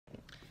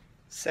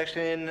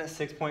Section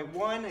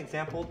 6.1,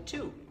 example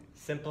 2.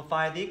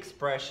 Simplify the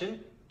expression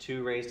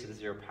 2 raised to the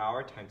 0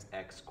 power times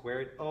x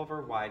squared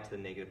over y to the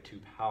negative 2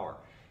 power.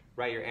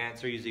 Write your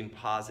answer using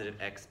positive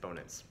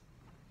exponents.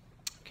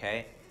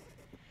 Okay?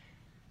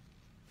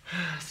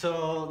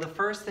 So the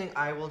first thing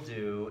I will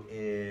do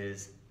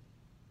is,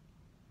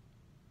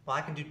 well,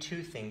 I can do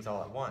two things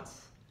all at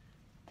once.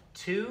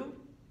 2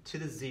 to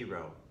the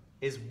 0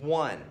 is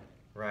 1,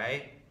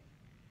 right?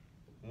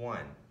 1.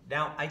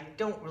 Now, I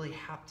don't really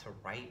have to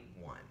write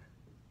 1.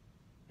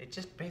 It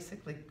just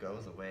basically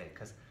goes away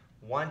because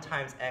 1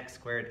 times x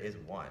squared is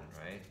 1,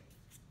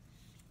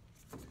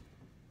 right?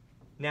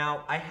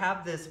 Now, I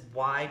have this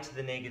y to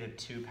the negative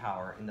 2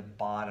 power in the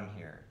bottom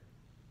here.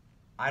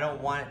 I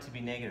don't want it to be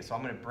negative, so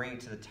I'm going to bring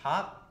it to the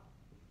top,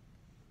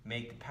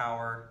 make the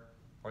power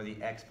or the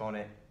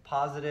exponent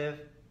positive,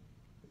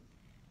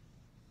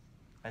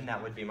 and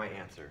that would be my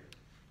answer.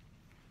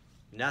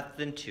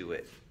 Nothing to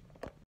it.